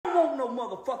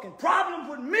motherfucking problems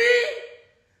with me,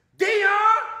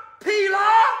 Deion,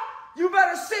 P-Law, you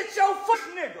better sit your foot,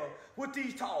 nigga, with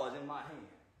these toys in my hand.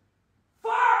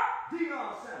 Fuck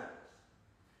Deion Sanders.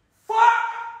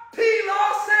 Fuck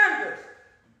P-Law Sanders.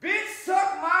 Bitch,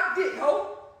 suck my dick,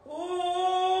 ho.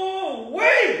 Ooh,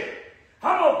 wait.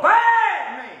 I'm a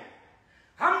bad man.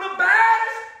 I'm the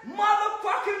baddest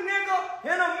motherfucking nigga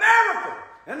in America.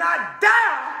 And I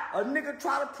doubt a nigga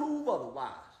try to prove otherwise.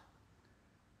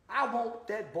 I want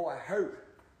that boy hurt.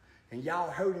 And y'all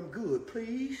hurt him good,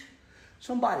 please.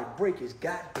 Somebody break his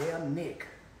goddamn neck.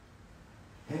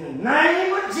 In the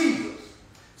name of Jesus.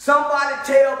 Somebody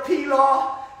tell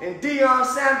P-Law and Deion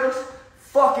Sanders,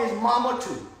 fuck his mama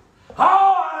too.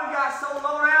 Oh, I done got so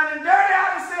low down and dirty,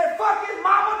 I done said, fuck his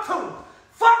mama too.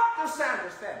 Fuck the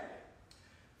Sanders family.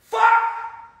 Fuck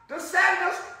the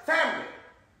Sanders family.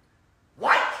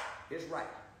 White is right.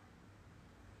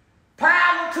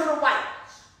 Power to the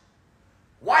whites.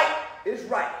 White is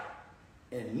right.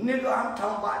 And nigga, I'm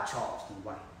talking about Charleston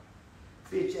white.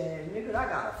 Bitch ass nigga, I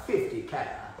got a 50 cal.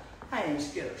 I ain't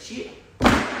scared of shit.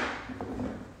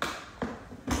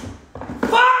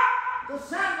 Fuck the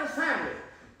Sanders family.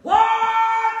 War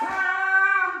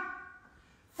time.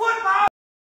 Football.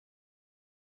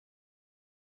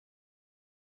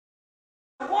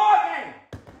 War game.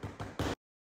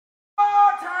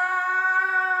 War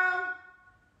time.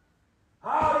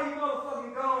 All these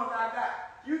motherfucking guns I got.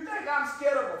 You think I'm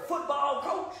scared of a football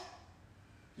coach?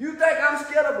 You think I'm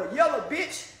scared of a yellow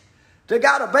bitch that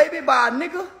got a baby by a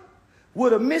nigga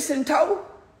with a missing toe?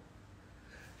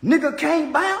 Nigga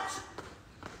can't bounce.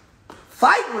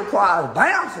 Fight requires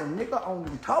bouncing, nigga, on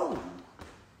them toes.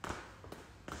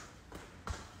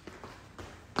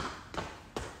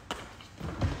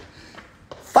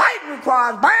 Fight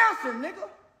requires bouncing, nigga.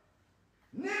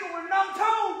 Nigga with no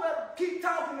toes better keep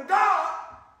talking to God.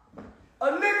 A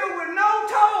nigga with no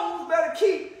toes better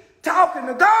keep talking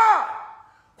to God.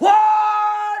 War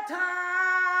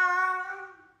time.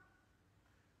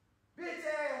 Bitch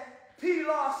ass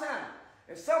P-Law Sanders.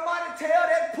 And somebody tell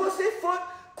that pussyfoot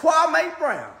Kwame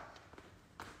Brown.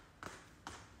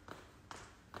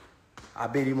 I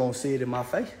bet he won't say it in my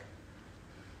face.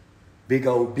 Big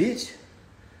old bitch.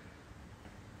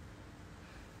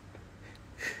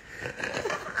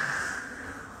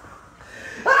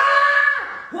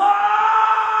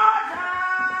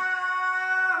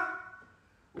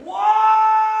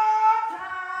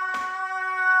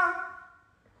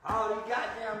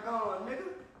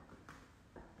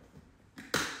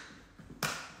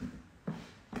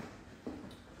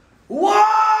 War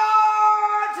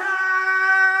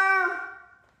time!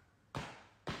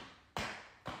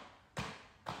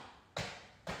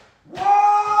 War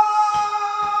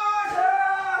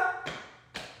time!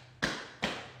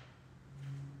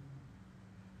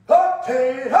 Hot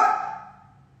pain, hot!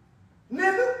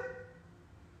 Nigga!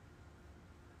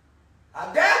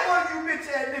 I dare one of you bitch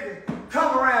ass niggas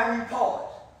come around these parties.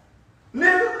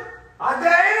 Nigga! I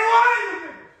dare any one of you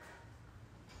niggas.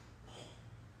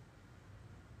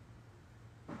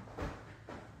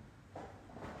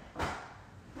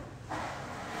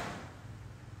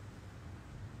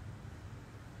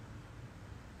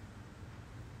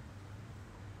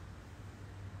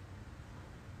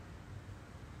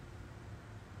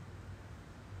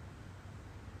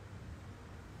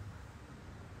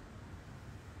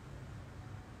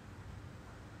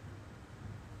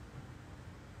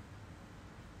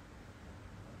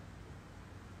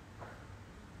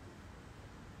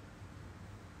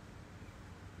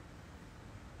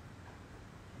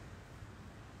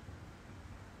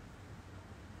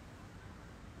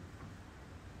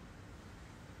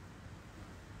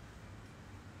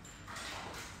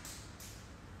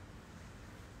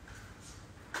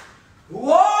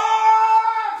 War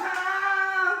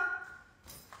time!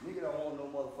 Nigga don't want no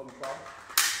motherfucking problem.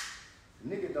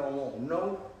 Nigga don't want no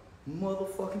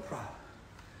motherfucking problem.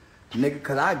 Nigga,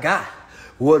 cause I got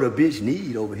what a bitch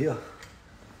need over here.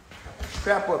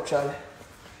 Strap up, Charlie.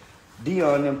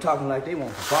 Deion and them talking like they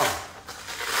want to problem.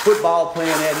 Football playing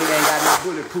that nigga ain't got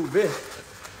no bulletproof vest.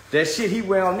 That shit he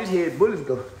wear on his head, bullets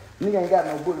go. Nigga ain't got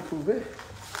no bulletproof vest.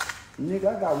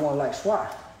 Nigga, I got one like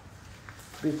SWAT.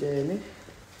 Bitch ass nigga.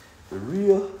 The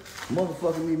real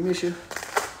motherfucking munition,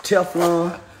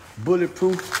 Teflon,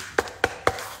 bulletproof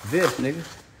vest, nigga.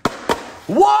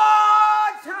 War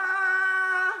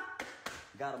time!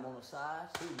 Got him on the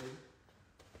side, too, nigga.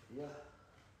 Yeah.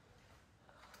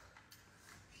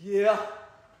 Yeah.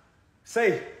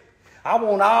 Say, I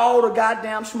want all the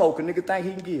goddamn smoke a nigga think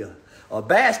he can give. A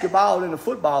basketball and a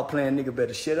football playing nigga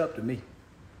better shut up to me.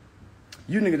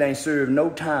 You niggas ain't served no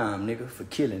time, nigga, for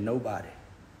killing nobody.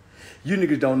 You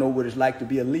niggas don't know what it's like to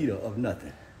be a leader of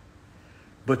nothing.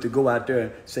 But to go out there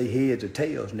and say heads or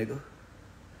tails, nigga.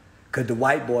 Because the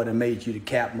white boy that made you the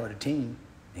captain of the team,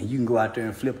 and you can go out there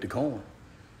and flip the coin.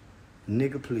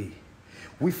 Nigga, please.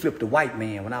 We flipped the white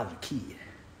man when I was a kid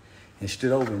and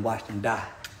stood over and watched him die.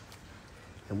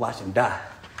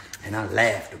 And I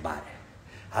laughed about it.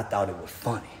 I thought it was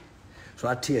funny. So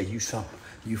I tell you something,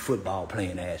 you football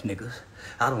playing ass niggas.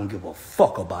 I don't give a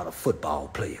fuck about a football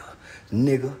player.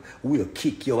 Nigga, we'll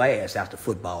kick your ass after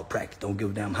football practice. Don't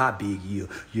give a damn how big you are.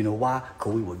 You know why?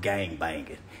 Because we were gang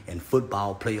banging. And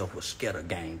football players were scared of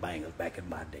gang bangers back in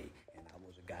my day. And I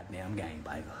was a goddamn gang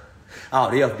banger. Oh,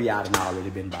 the FBI done already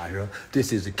been by here.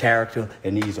 This is a character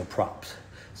and these are props.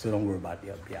 So don't worry about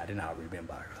the FBI. They done already been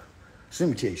by here. So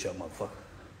let me tell you something, motherfucker.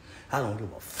 I don't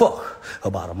give a fuck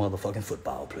about a motherfucking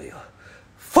football player.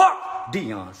 Fuck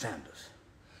Deion Sanders.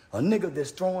 A nigga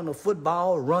that's throwing the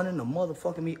football, running the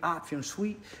motherfucking me option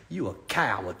suite, you a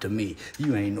coward to me.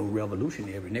 You ain't no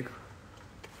revolutionary, nigga.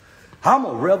 I'm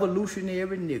a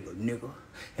revolutionary nigga.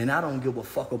 And I don't give a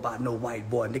fuck about no white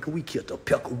boy, nigga. We killed a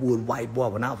Peckerwood white boy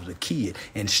when I was a kid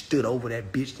and stood over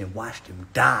that bitch and watched him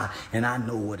die. And I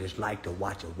know what it's like to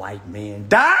watch a white man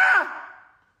die.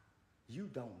 You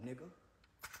don't, nigga.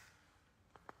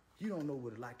 You don't know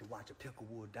what it's like to watch a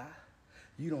Peckerwood die.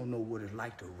 You don't know what it's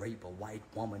like to rape a white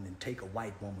woman and take a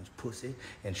white woman's pussy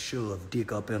and shove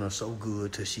dick up in her so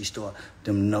good till she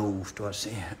them nose start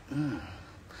saying,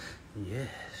 yes.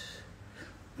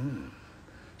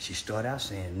 She start out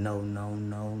saying, no, no,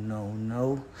 no, no,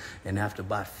 no. And after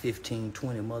about 15,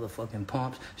 20 motherfucking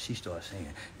pumps, she starts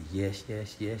saying, yes,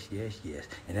 yes, yes, yes, yes.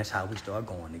 And that's how we start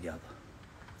going together.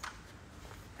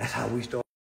 That's how we start.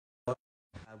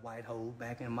 White hoes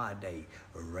back in my day,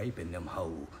 raping them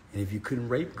hoes. And if you couldn't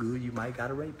rape good, you might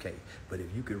got a rape case. But if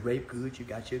you could rape good, you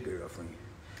got your girlfriend.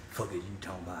 Fuck is you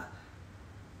talking about?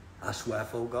 I swear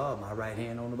for God, my right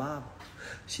hand on the Bible.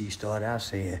 She started out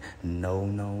saying, no,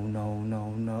 no, no, no,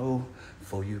 no.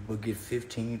 Before you would get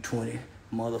 15, 20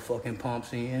 motherfucking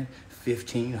pumps in,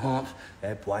 15 humps,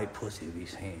 that white pussy be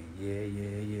saying, yeah,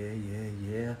 yeah, yeah, yeah,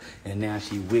 yeah. And now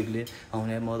she wiggling on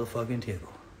that motherfucking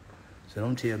tickle. So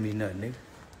don't tell me nothing, nigga.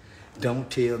 Don't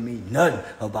tell me nothing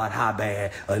about how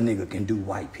bad a nigga can do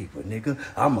white people, nigga.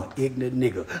 I'm an ignorant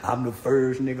nigga. I'm the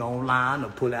first nigga online to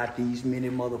pull out these many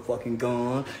motherfucking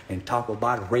guns and talk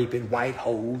about raping white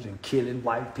hoes and killing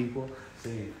white people.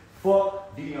 Saying,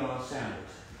 fuck Deion Sanders.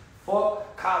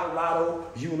 Fuck Colorado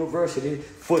University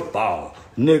football,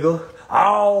 nigga.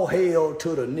 All hail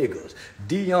to the niggas.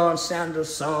 Deion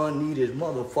Sanders' son need his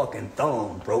motherfucking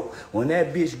thumb broke. When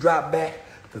that bitch drop back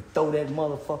to throw that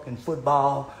motherfucking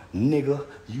football, nigga,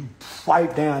 you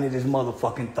swipe down at his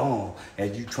motherfucking thumb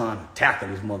as you trying to tackle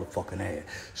his motherfucking ass.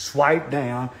 Swipe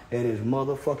down at his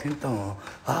motherfucking thumb.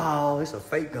 Oh, it's a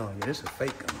fake gun. Yeah, it's a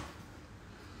fake gun.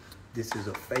 This is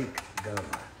a fake gun.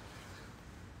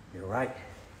 You're right.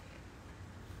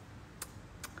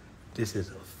 This is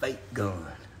a fake gun.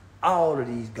 All of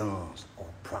these guns are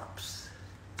props.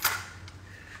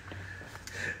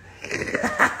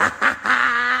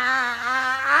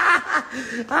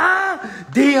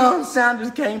 Deion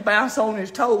Sanders can't bounce on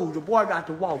his toes. The boy got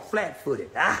to walk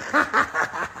flat-footed.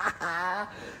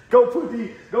 Go put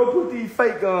these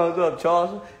fake guns up,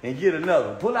 Charleston, and get another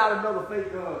one. Pull out another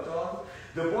fake gun, Charleston.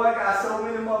 The boy got so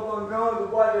many motherfucking guns. The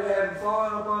boy just having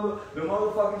fun up under the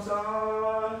motherfucking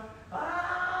sun.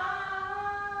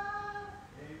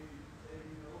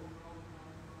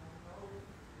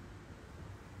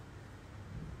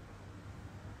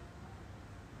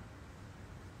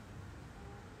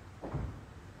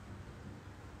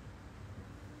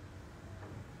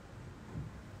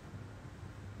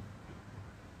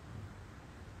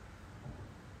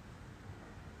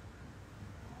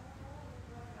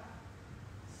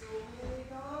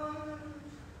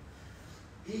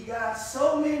 He got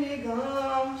so many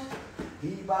guns, he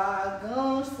buy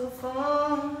guns for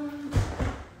fun.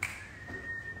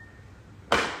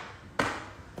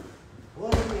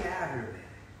 What do we have here, baby?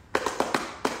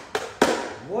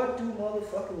 What do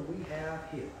motherfucker we have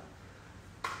here?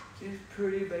 This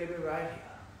pretty baby right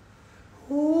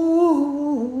here.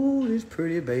 Ooh, this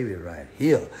pretty baby right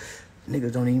here.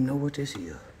 Niggas don't even know what this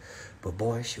is. But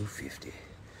boy, shoot 50.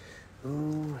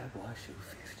 Ooh, that boy shoot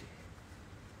 50.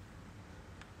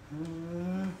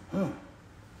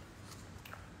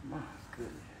 My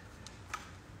goodness.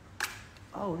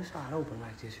 Oh, it's not open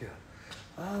like this here.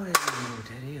 Oh, they don't know what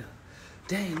that is.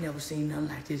 They ain't never seen nothing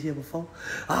like this here before.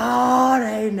 Oh,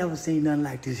 they ain't never seen nothing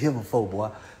like this here before, boy.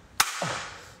 Oh,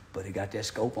 but it got that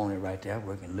scope on it right there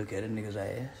where you can look at a nigga's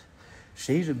ass.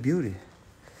 She's a beauty.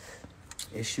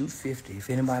 It shoots 50. If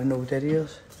anybody know what that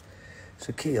is, It's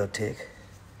a kill tick.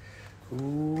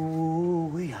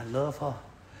 Ooh, I love her.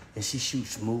 And she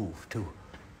shoots smooth, too.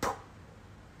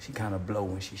 She kind of blow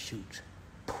when she shoots.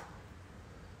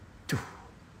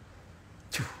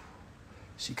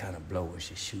 She kind of blow when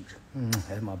she shoots.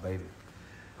 That's my baby.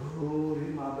 Ooh,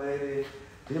 this my baby.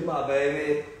 This my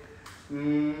baby.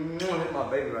 That's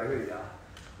my baby right here, y'all.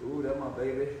 Ooh, that's my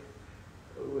baby.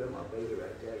 Ooh, that's my baby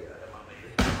right there, y'all. That's my baby.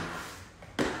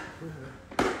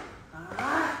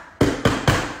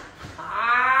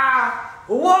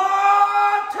 War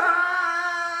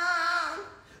time!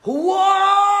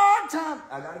 War time!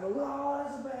 I gotta go. Oh,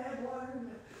 that's a bad boy.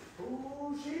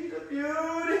 Ooh, she's a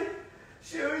beauty.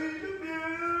 She's a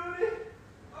beauty.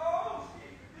 Oh,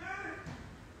 she's a beauty.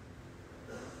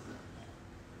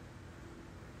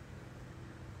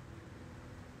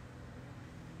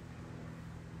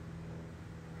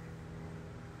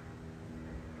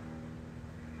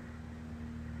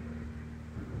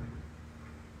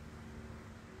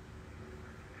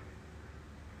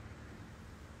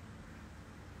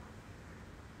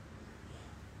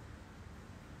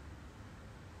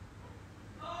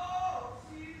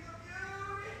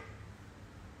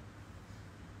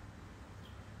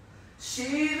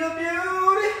 She's a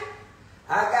beauty.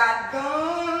 I got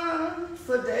guns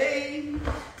for days.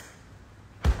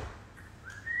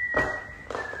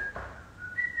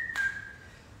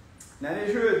 Now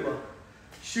this here is my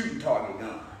shooting target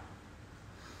gun.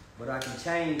 But I can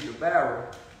change the barrel.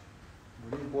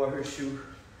 When this boy here shoot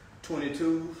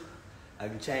 22s, I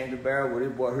can change the barrel. When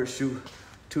this boy here shoot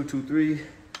 223.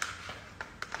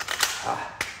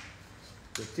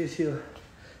 But this here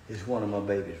is one of my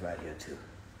babies right here too.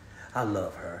 I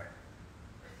love her.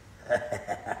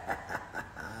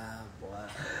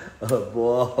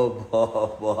 Boy.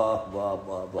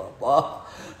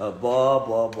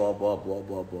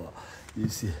 You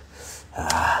see?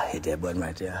 Hit that button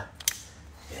right there.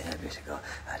 Yeah, that bitch go.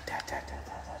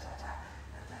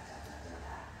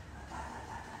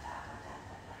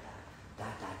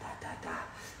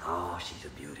 Oh, she's a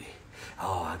beauty.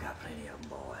 Oh, I got plenty of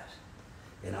them boys.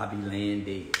 And I be laying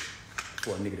dead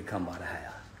for a nigga to come by the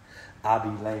house. I be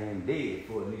laying dead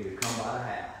for a nigga to come by the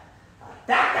house.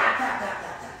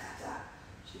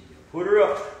 Put her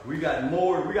up. We got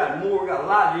more. We got a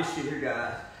lot of this shit here,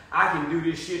 guys. I can do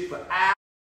this shit for hours.